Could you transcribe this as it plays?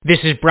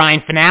This is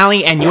Brian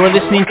Finale, and you're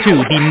listening to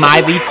the My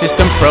Lead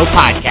System Pro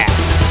podcast,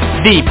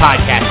 the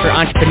podcast for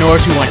entrepreneurs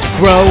who want to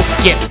grow,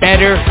 get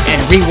better,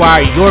 and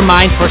rewire your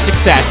mind for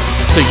success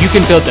so you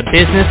can build the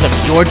business of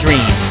your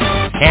dreams.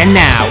 And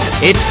now,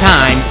 it's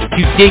time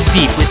to dig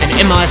deep with an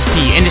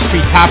MLSP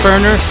industry top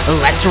earner.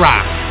 Let's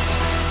rock.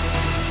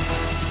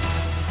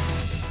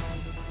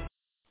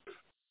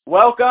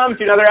 Welcome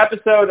to another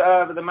episode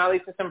of the My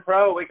Lead System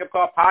Pro Wake Up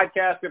Call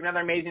podcast. We have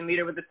another amazing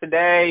leader with us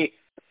today.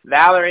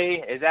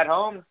 Valerie is at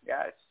home,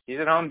 guys. She's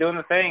at home doing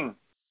the thing.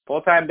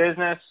 Full-time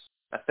business,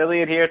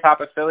 affiliate here, top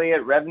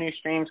affiliate, revenue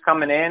streams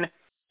coming in.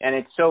 And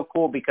it's so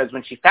cool because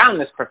when she found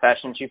this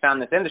profession, she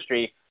found this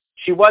industry,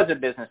 she was a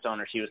business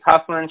owner. She was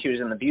hustling. She was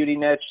in the beauty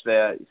niche,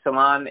 the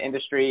salon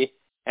industry,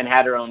 and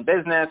had her own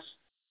business.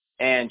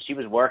 And she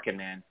was working,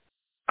 man.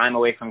 Time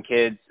away from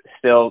kids,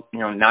 still,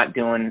 not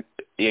doing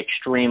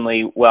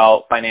extremely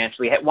well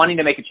financially, wanting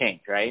to make a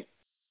change, right?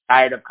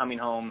 Tired of coming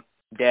home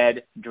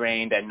dead,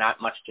 drained, and not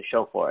much to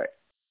show for it.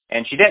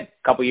 And she did. A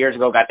couple years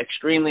ago, got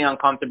extremely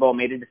uncomfortable,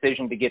 made a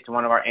decision to get to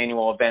one of our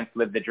annual events,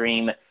 Live the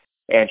Dream,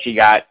 and she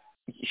got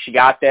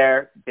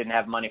there, didn't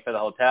have money for the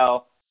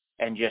hotel,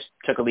 and just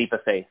took a leap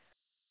of faith.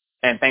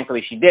 And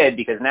thankfully she did,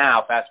 because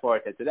now, fast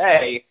forward to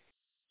today,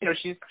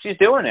 she's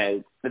doing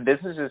it. The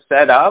business is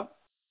set up.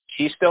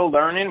 She's still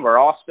learning. We're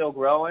all still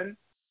growing,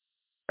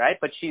 right?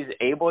 But she's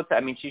able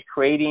to, she's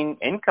creating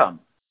income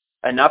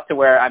enough to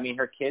where,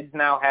 her kids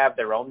now have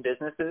their own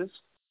businesses.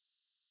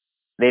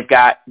 They've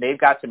got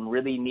some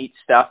really neat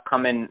stuff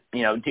coming,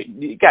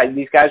 these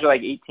guys are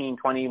like 18,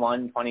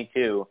 21,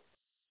 22.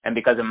 And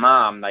because of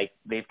mom,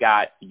 they've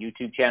got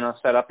YouTube channels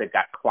set up. They've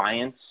got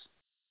clients.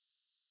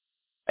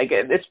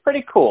 It's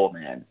pretty cool,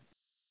 man.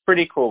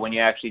 Pretty cool when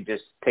you actually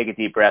just take a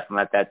deep breath and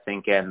let that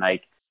sink in.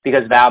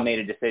 Because Val made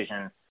a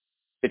decision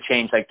to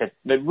change,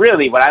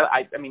 really what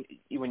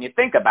when you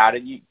think about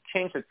it, you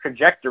change the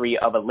trajectory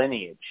of a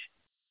lineage.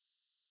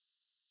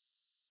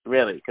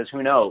 Really, because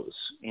who knows,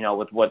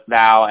 with what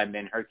Val and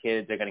then her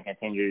kids are going to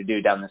continue to do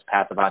down this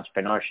path of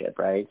entrepreneurship,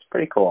 right? It's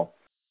pretty cool.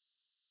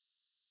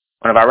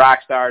 One of our rock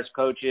stars,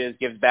 coaches,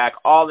 gives back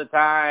all the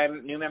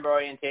time, new member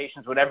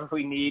orientations, whatever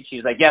we need.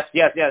 She's like, yes,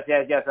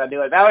 I'll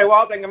do it. Valerie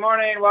Walton, good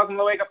morning. Welcome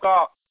to Wake Up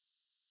Call.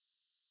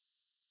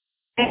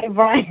 Hey,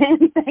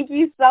 Brian, thank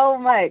you so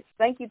much.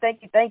 Thank you.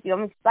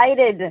 I'm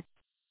excited.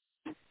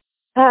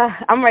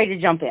 I'm ready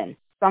to jump in,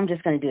 so I'm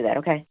just going to do that,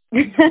 okay?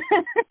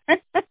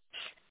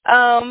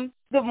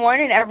 Good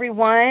morning,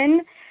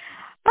 everyone.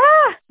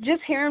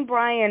 Just hearing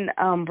Brian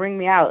bring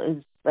me out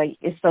is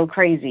it's so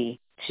crazy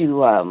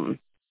to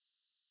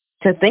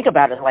think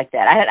about it like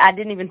that. I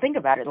didn't even think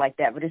about it like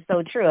that, but it's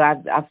so true.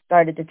 I've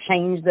started to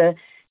change the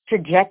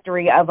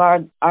trajectory of our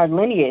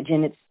lineage,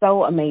 and it's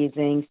so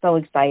amazing, so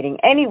exciting.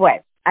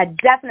 Anyway, I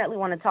definitely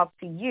want to talk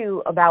to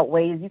you about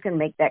ways you can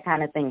make that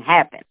kind of thing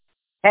happen.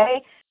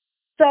 Okay,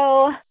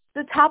 so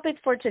the topic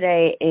for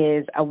today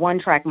is a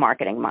one-track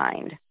marketing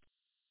mind.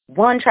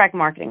 One-track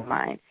marketing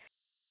mind.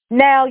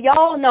 Now,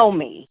 y'all know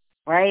me,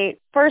 right?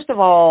 First of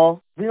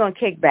all, we're going to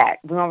kick back.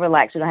 We're going to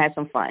relax. We're going to have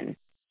some fun,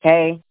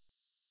 okay?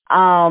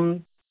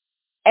 And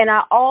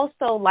I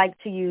also like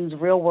to use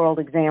real-world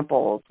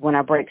examples when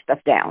I break stuff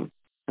down,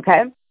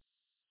 okay?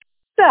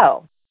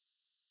 So,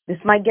 this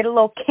might get a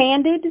little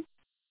candid.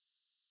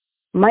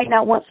 Might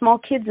not want small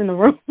kids in the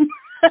room.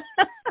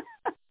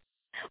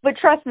 But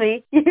trust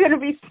me, you're going to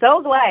be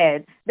so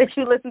glad that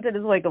you listened to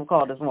this wake-up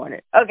call this morning.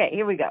 Okay,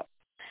 here we go.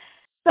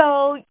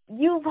 So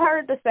you've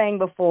heard the saying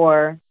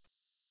before,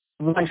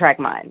 one-track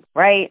mind,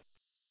 right?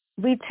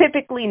 We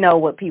typically know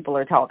what people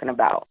are talking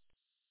about,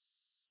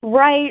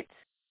 right?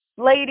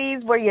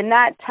 Ladies, where you're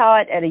not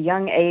taught at a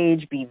young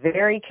age, be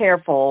very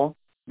careful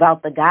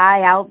about the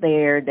guy out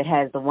there that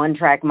has the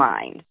one-track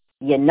mind.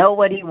 You know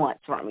what he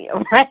wants from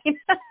you, right?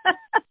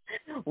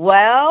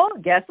 Well,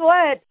 guess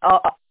what?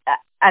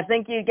 I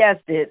think you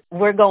guessed it.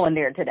 We're going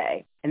there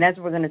today, and that's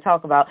what we're going to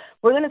talk about.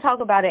 We're going to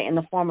talk about it in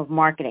the form of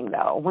marketing, though.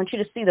 I want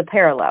you to see the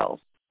parallels,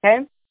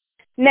 okay?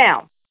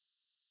 Now,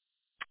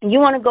 you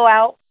want to go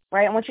out,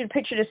 right? I want you to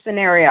picture this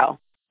scenario.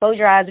 Close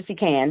your eyes if you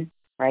can,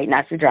 right?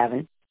 Not if you're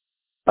driving.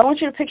 But I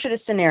want you to picture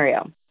this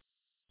scenario,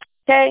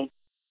 okay?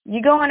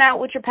 You're going out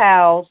with your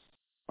pals,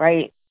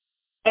 right?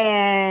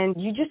 And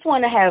you just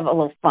want to have a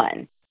little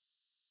fun.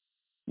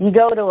 You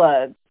go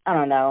to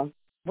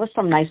what's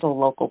some nice little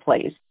local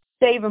place?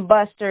 Dave and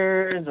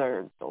Buster's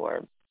or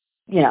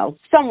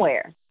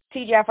somewhere,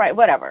 TGI Friday,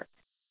 whatever.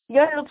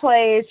 You go to the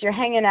place, you're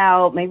hanging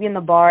out, maybe in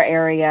the bar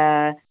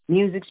area,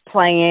 music's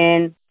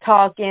playing,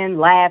 talking,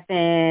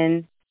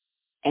 laughing,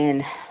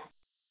 and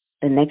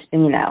the next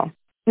thing you know,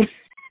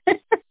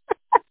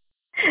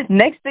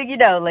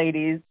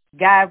 ladies,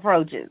 guy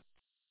approaches,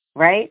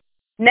 right?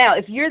 Now,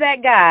 if you're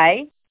that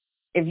guy,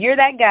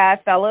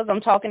 fellas, I'm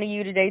talking to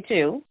you today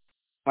too,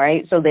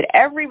 right? So that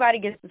everybody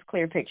gets this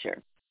clear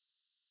picture.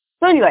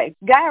 So anyway,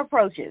 guy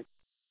approaches,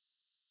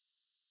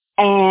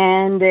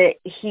 and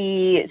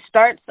he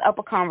starts up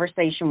a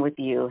conversation with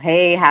you.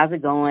 Hey, how's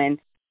it going?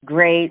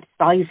 Great.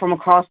 Saw you from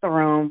across the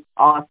room.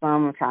 Awesome.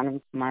 I'm trying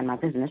to mind my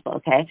business, but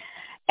okay.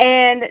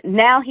 And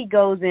now he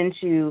goes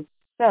into,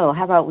 so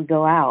how about we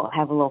go out,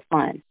 have a little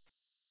fun?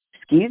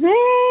 Excuse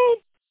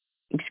me?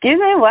 Excuse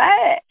me,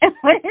 what?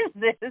 What is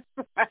this?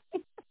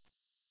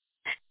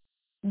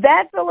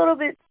 That's a little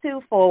bit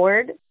too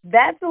forward.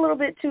 That's a little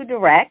bit too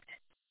direct,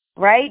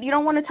 right? You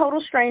don't want a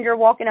total stranger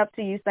walking up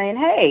to you saying,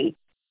 hey,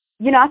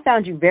 I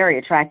found you very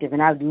attractive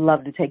and I would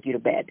love to take you to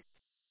bed.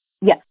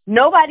 Yeah,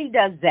 nobody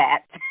does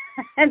that.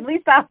 At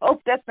least I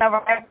hope that's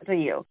never happened to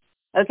you.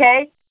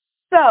 Okay?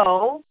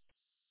 So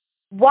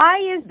why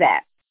is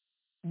that?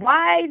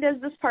 Why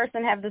does this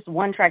person have this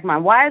one-track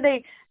mind? Why are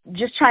they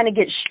just trying to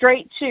get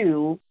straight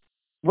to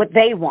what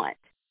they want?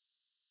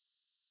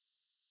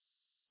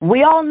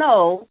 We all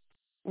know,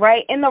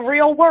 right, in the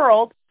real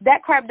world,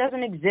 that crap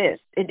doesn't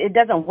exist. It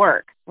doesn't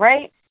work,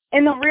 right?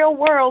 In the real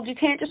world, you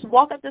can't just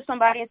walk up to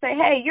somebody and say,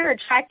 hey, you're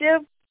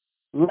attractive.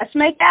 Let's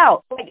make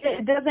out. Like,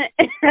 it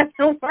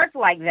doesn't work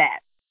like that.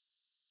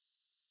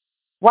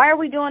 Why are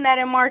we doing that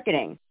in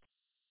marketing?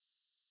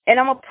 And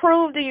I'm going to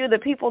prove to you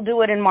that people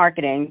do it in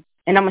marketing,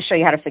 and I'm going to show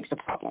you how to fix the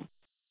problem.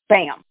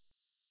 Bam.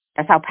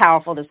 That's how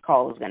powerful this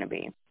call is going to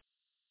be.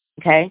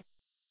 Okay?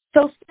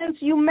 So since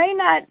you may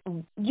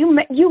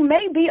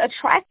be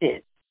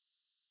attracted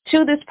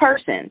to this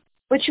person,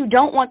 but you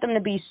don't want them to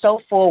be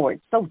so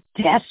forward, so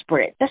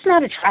desperate. That's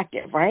not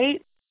attractive,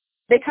 right?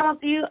 They come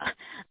up to you,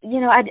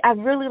 I'd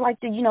really like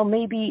to,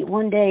 maybe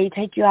one day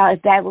take you out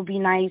if that would be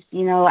nice.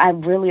 I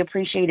really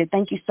appreciate it.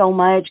 Thank you so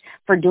much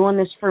for doing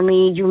this for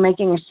me. You're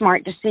making a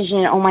smart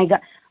decision. Oh, my God.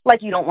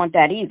 Like, you don't want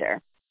that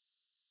either.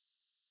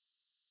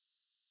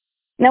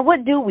 Now,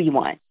 what do we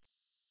want?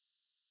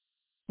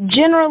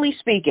 Generally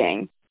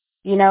speaking,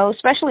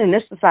 especially in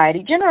this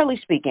society, generally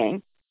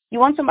speaking, you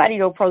want somebody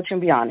to approach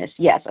and be honest.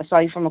 Yes, I saw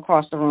you from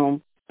across the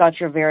room,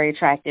 thought you're very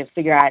attractive,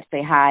 figure I'd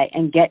say hi,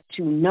 and get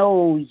to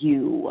know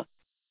you.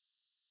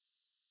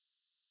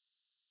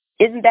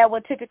 Isn't that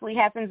what typically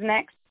happens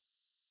next?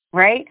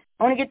 Right?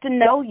 I want to get to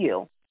know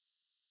you.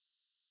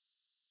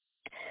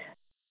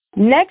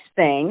 Next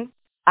thing,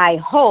 I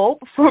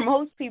hope, for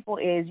most people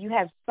is you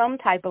have some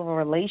type of a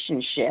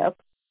relationship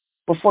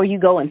before you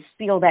go and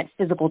seal that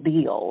physical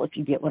deal, if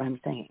you get what I'm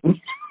saying.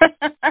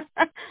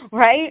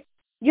 Right?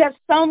 You have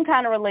some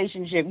kind of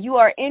relationship. You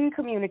are in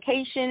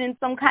communication in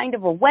some kind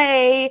of a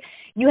way.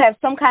 You have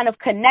some kind of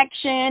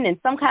connection in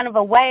some kind of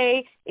a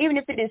way, even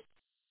if it is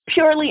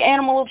purely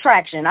animal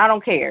attraction. I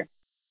don't care.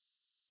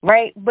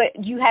 Right?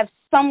 But you have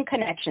some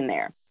connection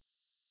there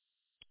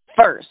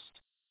first.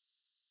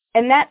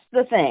 And that's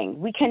the thing.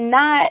 We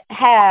cannot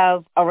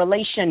have a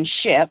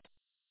relationship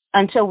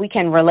until we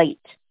can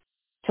relate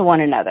to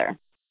one another.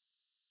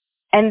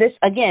 And this,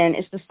 again,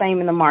 is the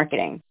same in the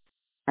marketing,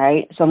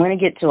 right? So I'm going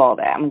to get to all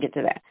that. I'm going to get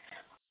to that.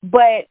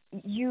 But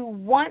you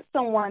want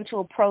someone to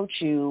approach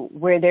you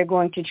where they're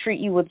going to treat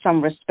you with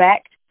some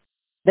respect,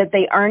 that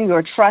they earn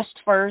your trust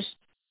first,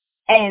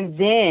 and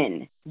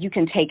then you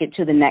can take it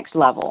to the next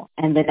level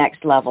and the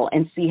next level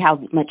and see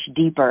how much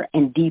deeper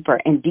and deeper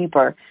and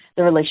deeper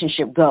the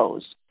relationship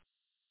goes.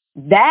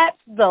 That's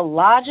the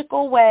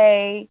logical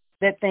way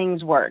that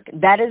things work.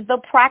 That is the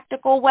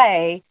practical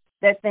way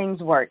that things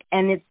work.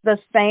 And it's the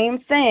same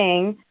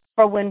thing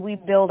for when we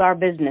build our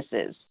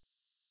businesses.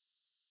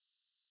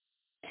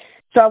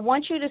 So I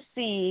want you to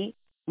see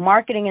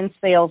marketing and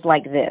sales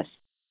like this.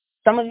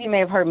 Some of you may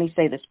have heard me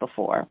say this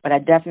before, but I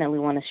definitely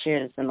want to share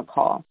this in the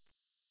call.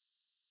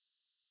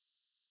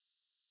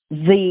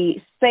 The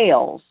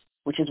sales,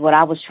 which is what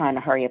I was trying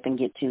to hurry up and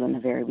get to in the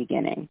very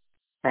beginning,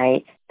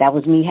 right? That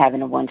was me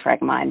having a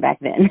one-track mind back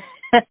then,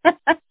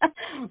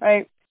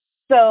 right?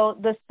 So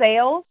the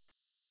sales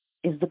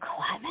is the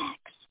climax.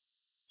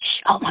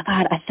 Oh, my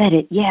God, I said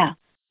it. Yeah,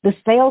 the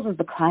sales is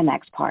the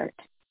climax part.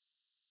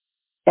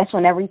 That's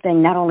when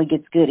everything not only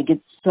gets good, it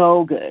gets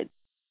so good.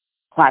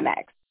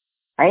 Climax,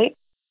 right?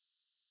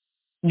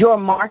 Your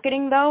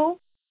marketing, though,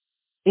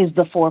 is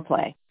the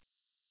foreplay.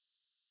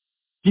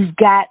 You've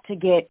got to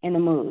get in the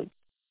mood.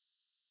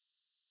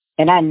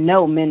 And I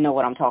know men know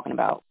what I'm talking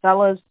about.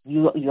 Fellas,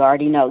 you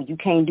already know. You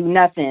can't do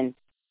nothing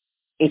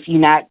if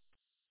you're not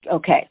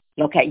okay.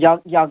 Y'all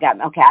got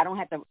me. Okay, I don't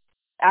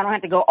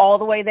have to go all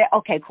the way there.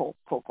 Okay, cool.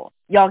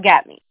 Y'all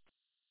got me.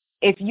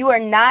 If you are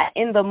not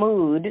in the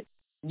mood,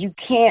 you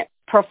can't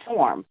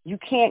perform. You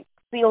can't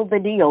seal the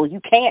deal. You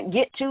can't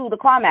get to the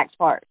climax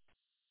part.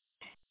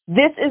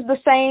 This is the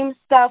same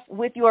stuff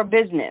with your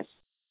business.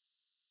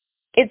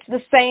 It's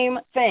the same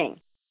thing.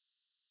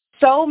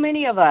 So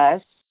many of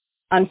us,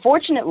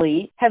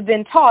 unfortunately, have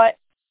been taught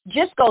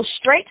just go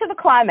straight to the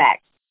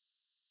climax.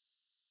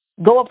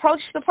 Go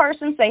approach the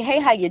person, say, hey,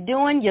 how you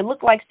doing? You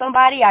look like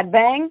somebody I'd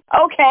bang.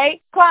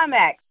 Okay,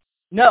 climax.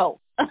 No,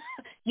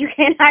 you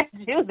cannot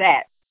do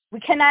that.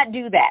 We cannot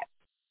do that.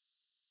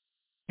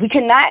 We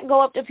cannot go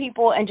up to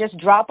people and just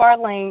drop our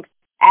links,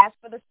 ask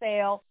for the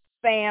sale,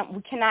 spam.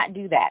 We cannot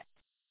do that.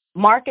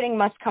 Marketing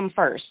must come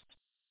first.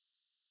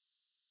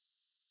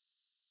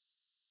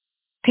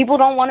 People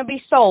don't want to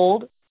be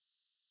sold.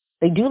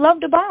 They do love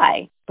to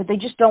buy, but they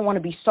just don't want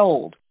to be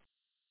sold.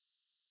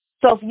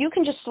 So if you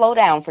can just slow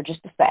down for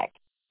just a sec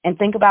and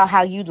think about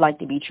how you'd like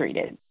to be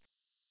treated,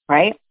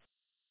 right?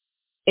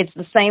 It's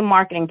the same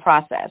marketing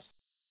process.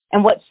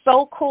 And what's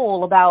so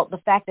cool about the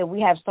fact that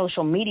we have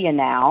social media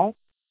now,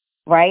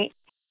 right,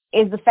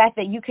 is the fact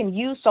that you can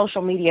use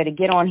social media to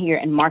get on here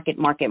and market.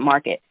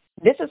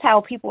 This is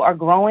how people are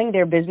growing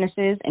their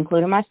businesses,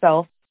 including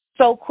myself,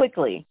 so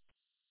quickly,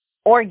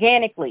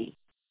 organically,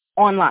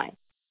 online.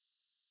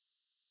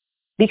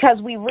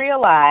 Because we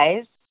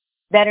realize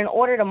that in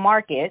order to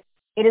market,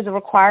 it is a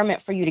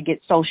requirement for you to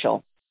get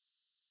social.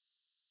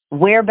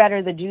 Where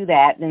better to do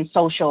that than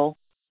social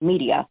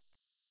media?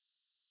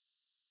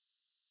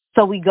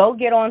 So we go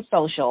get on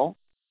social,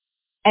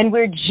 and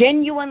we're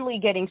genuinely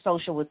getting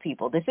social with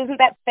people. This isn't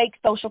that fake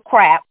social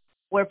crap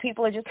where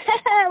people are just,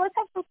 let's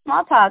have some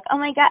small talk. Oh,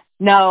 my God.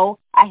 No,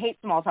 I hate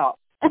small talk.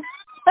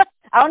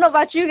 I don't know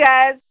about you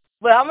guys,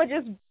 but I'm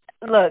going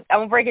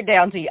to break it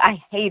down to you.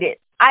 I hate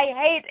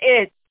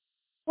it.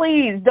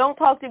 Please don't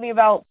talk to me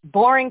about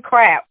boring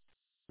crap.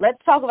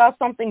 Let's talk about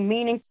something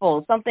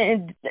meaningful,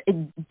 something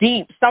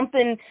deep,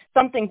 something,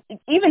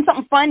 even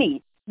something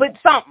funny, but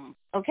something,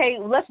 okay?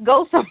 Let's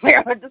go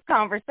somewhere with this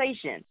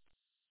conversation.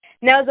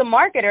 Now, as a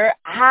marketer,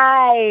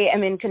 I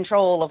am in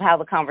control of how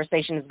the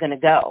conversation is going to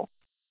go.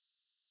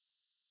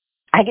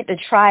 I get to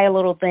try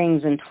little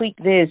things and tweak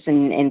this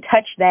and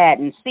touch that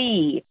and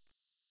see,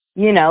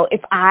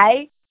 if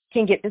I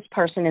can get this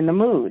person in the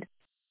mood.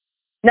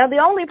 Now, the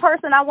only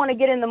person I want to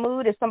get in the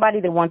mood is somebody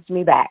that wants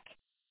me back.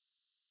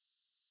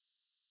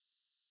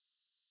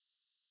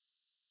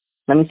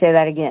 Let me say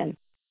that again.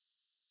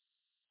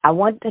 I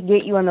want to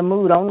get you in the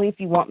mood only if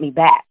you want me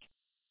back.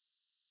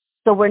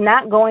 So we're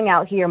not going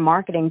out here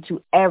marketing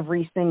to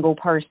every single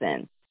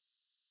person.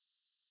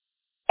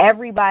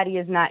 Everybody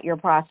is not your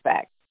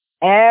prospect.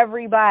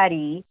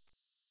 Everybody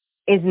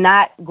is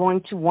not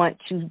going to want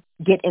to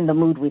get in the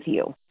mood with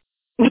you.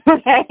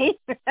 Okay?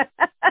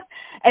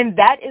 And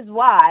that is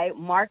why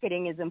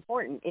marketing is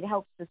important. It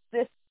helps to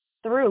sift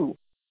through.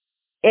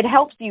 It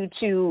helps you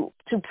to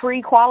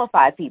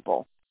pre-qualify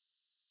people.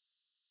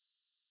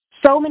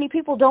 So many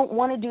people don't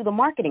want to do the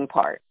marketing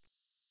part.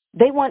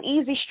 They want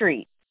easy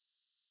street.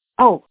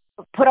 Oh,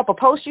 put up a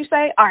post, you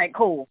say? All right,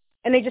 cool.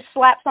 And they just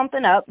slap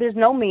something up. There's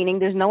no meaning.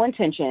 There's no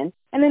intention.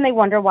 And then they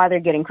wonder why they're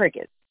getting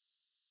crickets.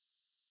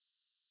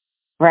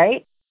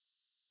 Right?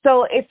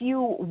 So if you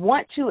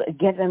want to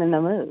get them in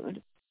the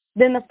mood,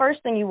 then the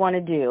first thing you want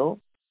to do,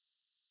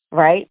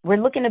 right, we're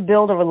looking to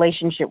build a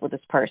relationship with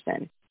this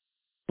person.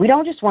 We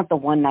don't just want the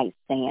one-night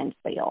stand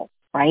sale,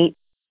 right?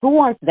 Who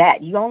wants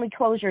that? You only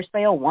close your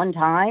sale one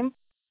time.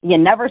 You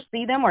never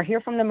see them or hear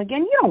from them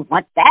again. You don't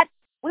want that.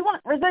 We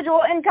want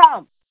residual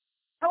income.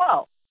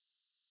 Hello.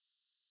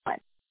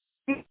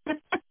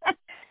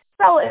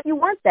 So if you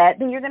want that,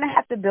 then you're going to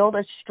have to build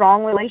a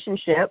strong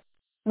relationship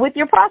with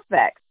your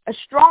prospects, a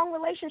strong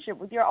relationship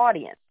with your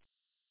audience,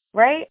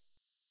 right?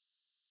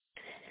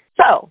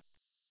 So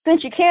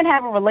since you can't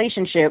have a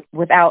relationship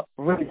without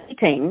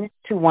relating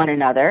to one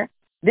another,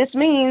 this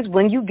means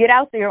when you get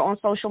out there on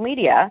social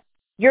media,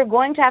 you're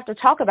going to have to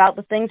talk about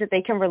the things that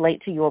they can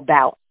relate to you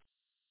about.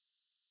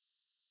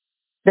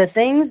 The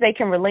things they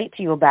can relate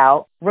to you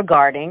about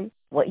regarding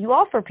what you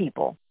offer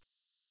people.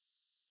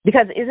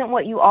 Because isn't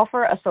what you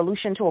offer a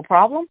solution to a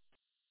problem?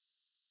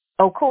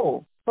 Oh,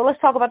 cool. So let's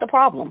talk about the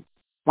problem.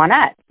 Why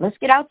not? Let's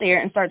get out there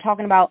and start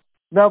talking about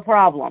the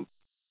problem.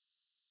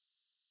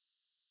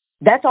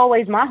 That's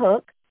always my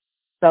hook.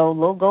 So a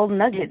little golden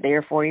nugget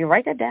there for you.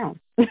 Write that down.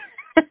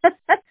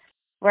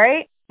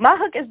 Right? My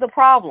hook is the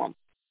problem.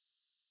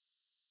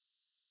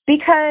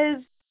 Because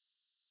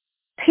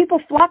people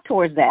flock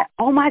towards that.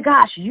 Oh, my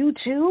gosh, you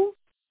too?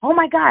 Oh,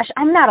 my gosh,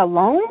 I'm not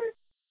alone?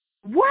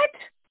 What?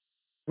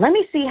 Let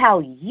me see how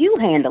you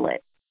handle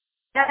it.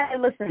 They're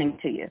listening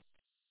to you.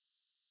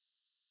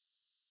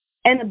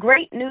 And the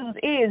great news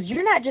is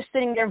you're not just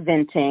sitting there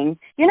venting.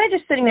 You're not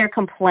just sitting there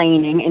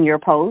complaining in your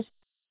post.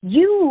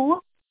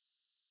 You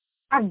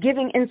are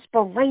giving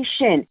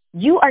inspiration.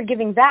 You are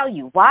giving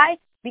value. Why?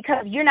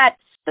 Because you're not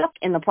stuck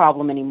in the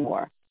problem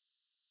anymore.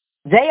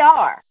 They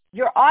are.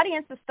 Your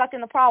audience is stuck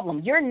in the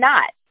problem. You're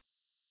not.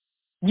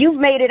 You've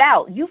made it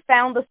out. You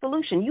found the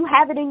solution. You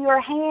have it in your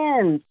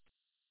hands.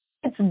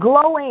 It's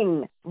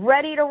glowing,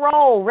 ready to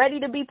roll, ready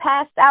to be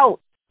passed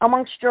out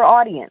amongst your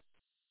audience.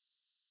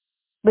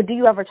 But do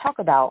you ever talk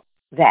about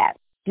that?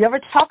 Do you ever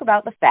talk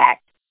about the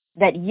fact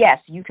that, yes,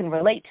 you can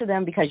relate to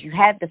them because you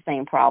had the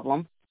same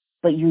problem,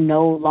 but you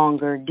no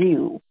longer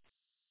do?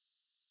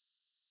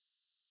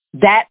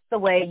 That's the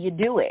way you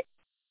do it.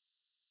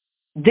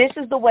 This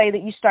is the way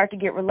that you start to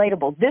get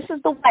relatable. This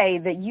is the way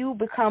that you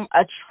become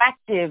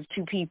attractive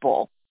to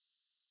people.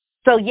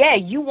 So, yeah,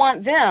 you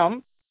want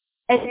them,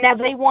 and now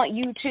they want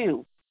you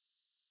too.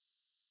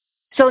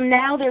 So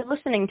now they're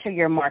listening to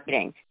your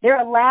marketing.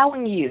 They're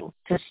allowing you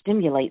to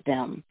stimulate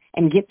them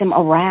and get them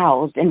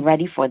aroused and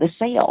ready for the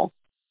sale,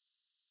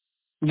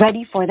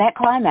 ready for that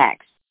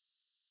climax.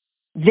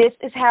 This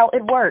is how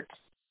it works.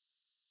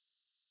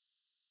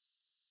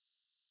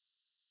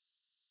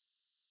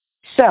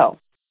 So,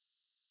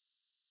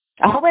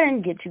 I hope I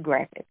didn't get too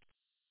graphic.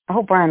 I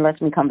hope Brian lets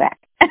me come back.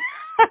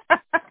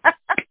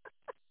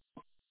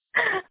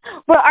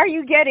 But are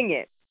you getting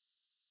it?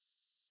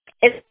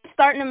 It's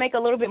starting to make a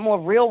little bit more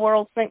real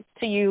world sense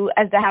to you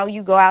as to how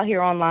you go out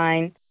here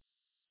online,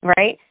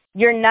 right?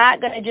 You're not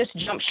going to just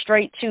jump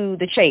straight to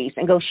the chase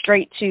and go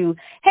straight to,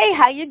 hey,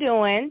 how you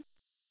doing,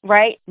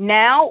 right?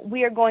 Now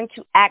we are going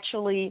to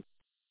actually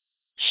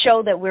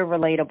show that we're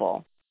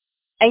relatable.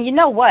 And you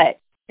know what?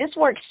 This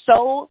works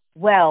so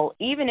well,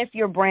 even if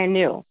you're brand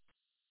new,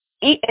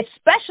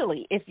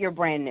 especially if you're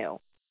brand new.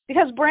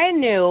 Because brand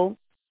new,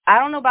 I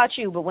don't know about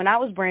you, but when I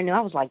was brand new,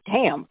 I was like,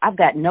 damn, I've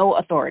got no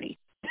authority.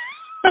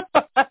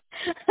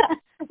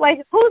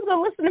 Like, who's going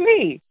to listen to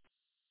me?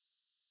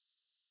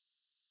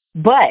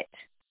 But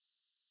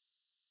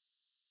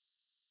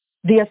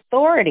the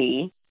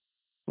authority,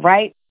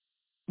 right,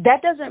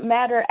 that doesn't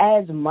matter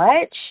as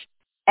much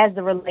as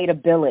the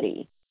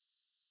relatability.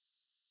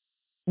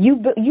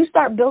 You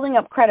start building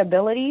up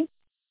credibility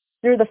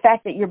through the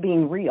fact that you're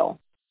being real,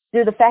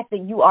 through the fact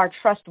that you are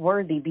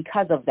trustworthy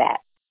because of that.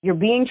 You're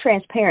being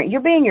transparent.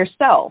 You're being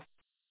yourself.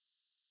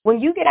 When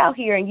you get out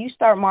here and you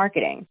start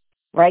marketing,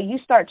 right, you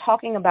start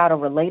talking about a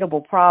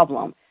relatable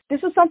problem.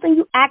 This is something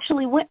you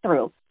actually went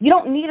through. You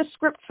don't need a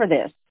script for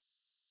this.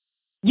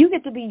 You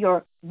get to be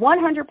your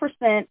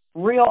 100%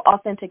 real,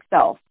 authentic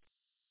self.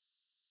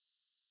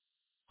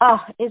 Oh,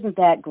 isn't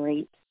that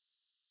great?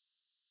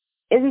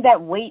 Isn't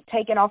that weight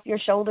taken off your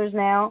shoulders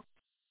now?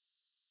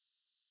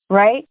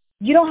 Right?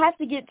 You don't have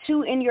to get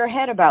too in your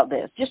head about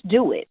this. Just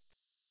do it.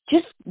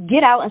 Just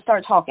get out and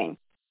start talking.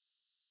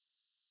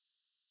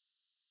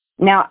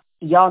 Now,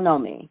 y'all know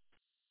me.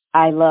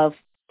 I love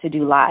to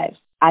do lives.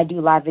 I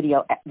do live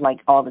video like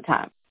all the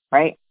time,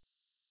 right?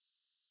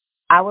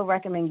 I would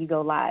recommend you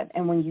go live.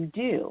 And when you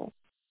do,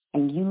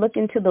 and you look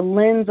into the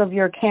lens of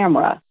your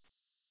camera,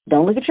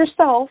 don't look at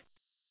yourself.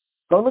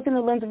 Go look in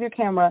the lens of your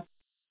camera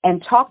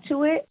and talk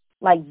to it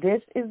like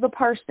this is the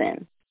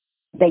person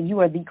that you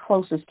are the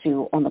closest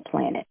to on the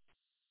planet.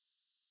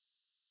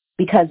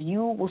 Because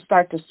you will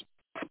start to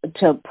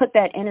put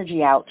that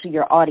energy out to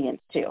your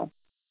audience too.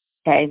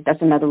 Okay,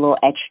 that's another little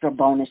extra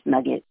bonus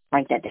nugget.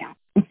 Write that down.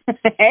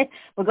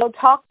 But go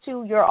talk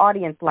to your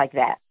audience like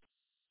that.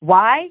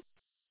 Why?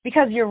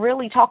 Because you're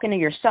really talking to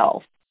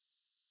yourself.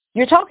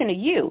 You're talking to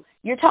you.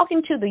 You're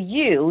talking to the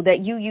you that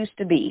you used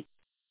to be.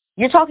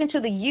 You're talking to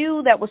the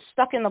you that was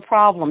stuck in the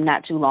problem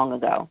not too long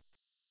ago.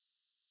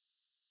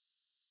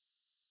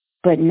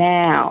 But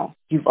now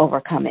you've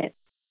overcome it.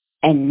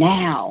 And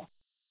now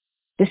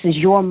this is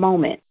your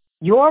moment,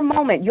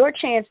 your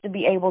chance to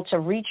be able to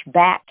reach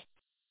back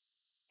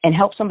and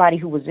help somebody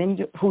who is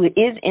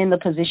in the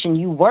position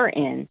you were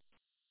in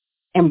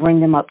and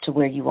bring them up to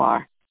where you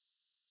are.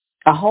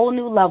 A whole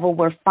new level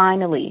where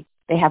finally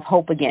they have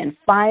hope again.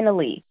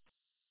 Finally,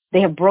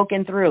 they have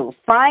broken through.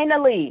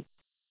 Finally,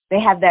 they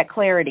have that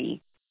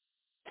clarity.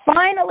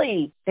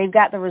 Finally, they've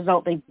got the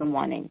result they've been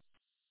wanting.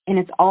 And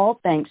it's all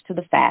thanks to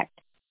the fact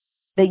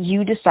that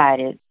you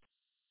decided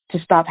to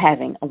stop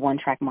having a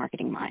one-track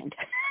marketing mind.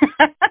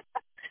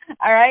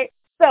 All right?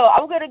 So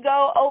I'm going to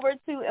go over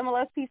to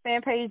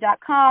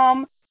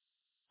MLSPfanpage.com,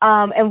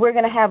 and we're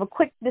going to have a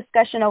quick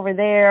discussion over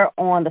there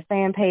on the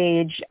fan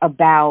page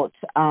about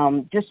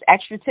just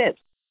extra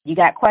tips. You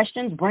got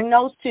questions, bring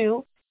those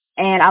too,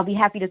 and I'll be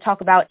happy to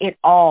talk about it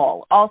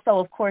all. Also,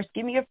 of course,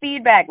 give me your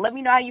feedback. Let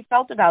me know how you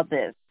felt about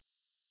this.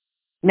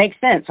 Makes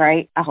sense,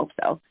 right? I hope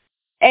so.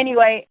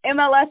 Anyway,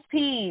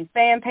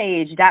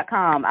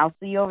 MLSPfanpage.com. I'll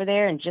see you over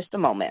there in just a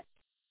moment.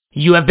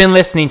 You have been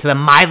listening to the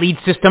My Lead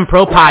System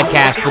Pro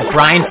podcast with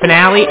Brian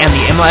Finale and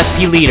the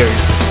MLSP leaders.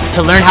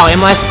 To learn how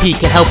MLSP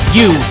can help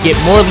you get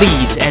more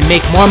leads and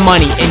make more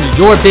money in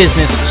your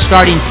business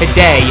starting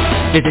today,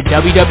 visit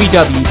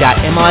www.mlsp.com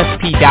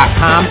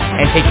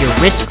and take your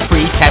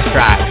risk-free test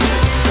drive.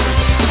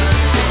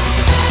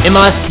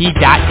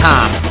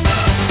 MLSP.com.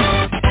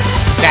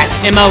 That's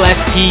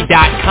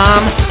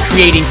MLSP.com,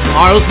 creating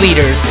tomorrow's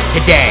leaders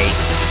today.